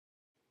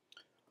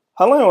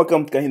Hello and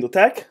welcome to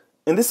KahindoTech.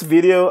 In this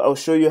video, I'll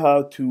show you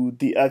how to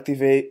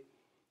deactivate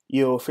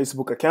your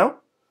Facebook account.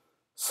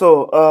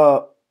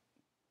 So,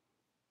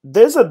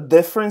 there's a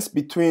difference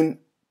between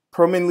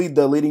permanently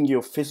deleting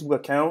your Facebook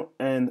account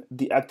and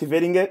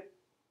deactivating it.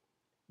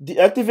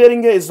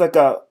 Deactivating it is like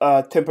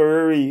a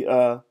temporary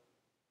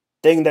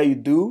thing that you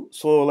do.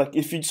 So, like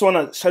if you just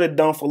want to shut it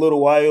down for a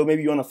little while,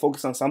 maybe you want to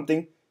focus on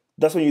something,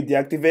 that's when you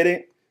deactivate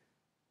it.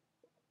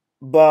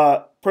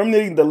 But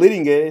permanently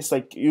deleting it, it's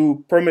like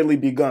you permanently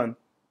be gone.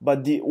 But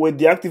with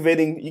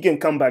deactivating, you can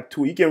come back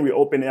to it. You can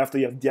reopen it after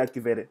you have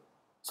deactivated.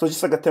 So it's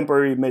just like a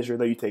temporary measure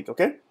that you take,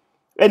 okay?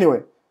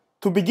 Anyway,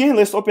 to begin,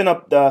 let's open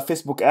up the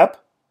Facebook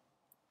app.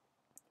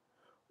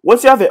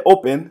 Once you have it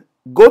open,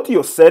 go to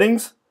your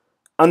settings.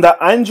 Under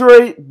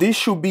Android, this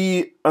should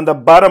be on the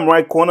bottom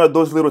right corner,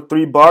 those little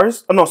three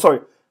bars. Oh, no,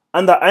 sorry.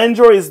 Under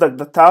Android is like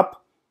the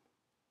top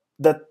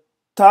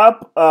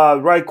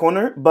right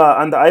corner, but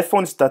on the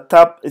iPhone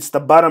it's the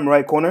bottom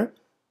right corner.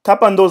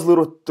 Tap on those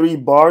little three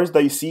bars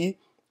that you see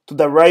to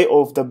the right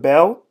of the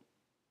bell.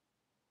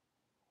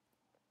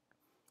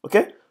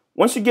 Okay,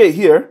 once you get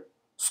here,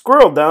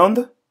 scroll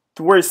down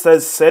to where it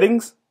says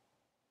settings.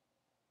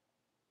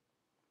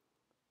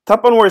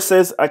 Tap on where it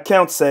says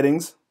account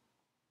settings.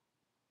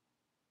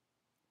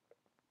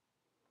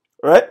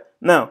 All right,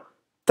 now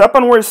tap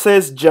on where it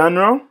says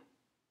general.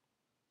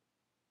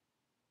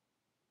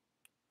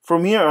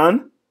 From here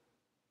on,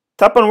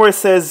 tap on where it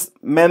says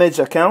manage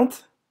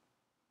account.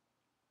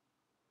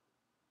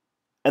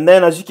 And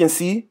then as you can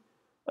see,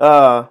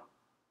 from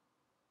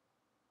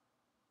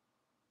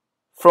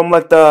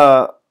like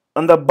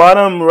on the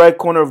bottom right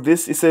corner of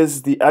this, it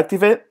says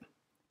deactivate.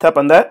 Tap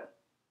on that.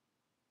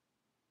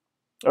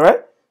 All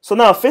right. So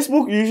now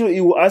Facebook usually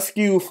will ask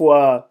you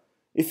for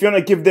if you want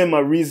to give them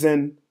a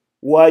reason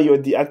why you're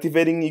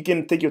deactivating. You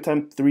can take your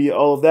time to read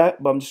all of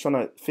that, but I'm just trying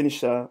to finish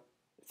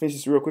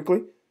this real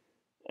quickly.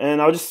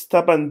 And I'll just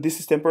tap on this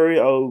is temporary.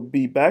 I'll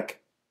be back.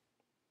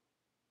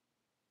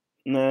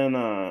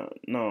 No,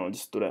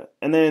 just do that.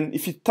 And then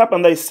if you tap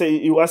on that,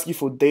 it will ask you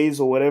for days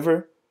or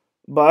whatever.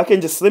 But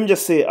let me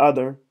just say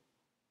other.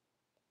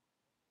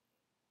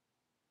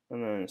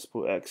 And then just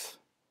put X.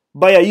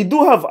 But yeah, you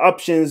do have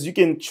options. You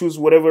can choose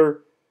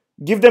whatever.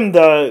 Give them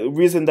the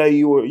reason that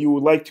you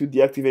would like to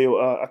deactivate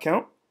your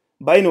account.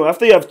 But anyway,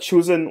 after you have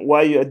chosen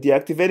why you are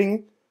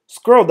deactivating,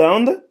 scroll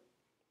down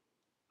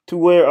to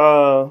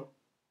where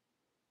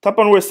tap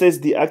on where it says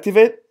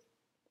deactivate.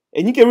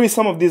 And you can read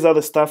some of these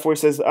other stuff where it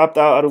says opt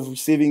out of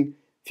receiving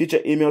future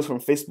emails from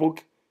Facebook.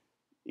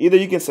 Either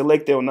you can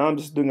select it or not. I'm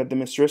just doing a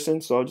demonstration,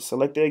 so I'll just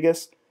select it, I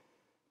guess.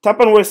 Tap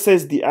on where it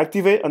says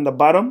deactivate on the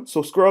bottom.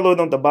 So scroll all the way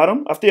down the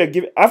bottom. After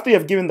you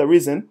have given the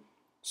reason,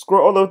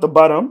 scroll all the way to the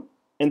bottom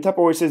and tap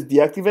on where it says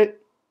deactivate.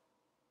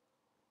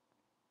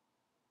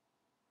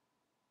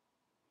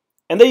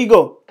 And there you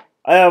go.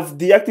 I have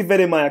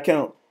deactivated my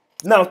account.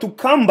 Now to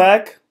come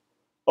back,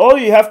 all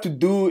you have to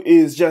do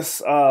is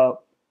just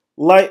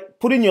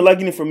put in your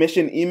login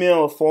information,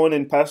 email, phone,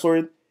 and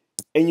password,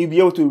 and you'll be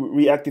able to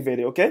reactivate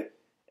it, okay?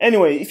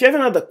 Anyway, if you have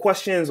any other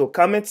questions or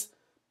comments,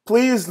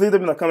 please leave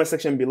them in the comment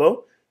section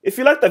below. If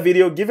you liked the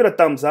video, give it a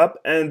thumbs up,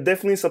 and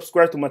definitely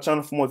subscribe to my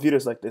channel for more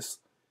videos like this.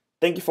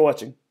 Thank you for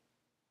watching.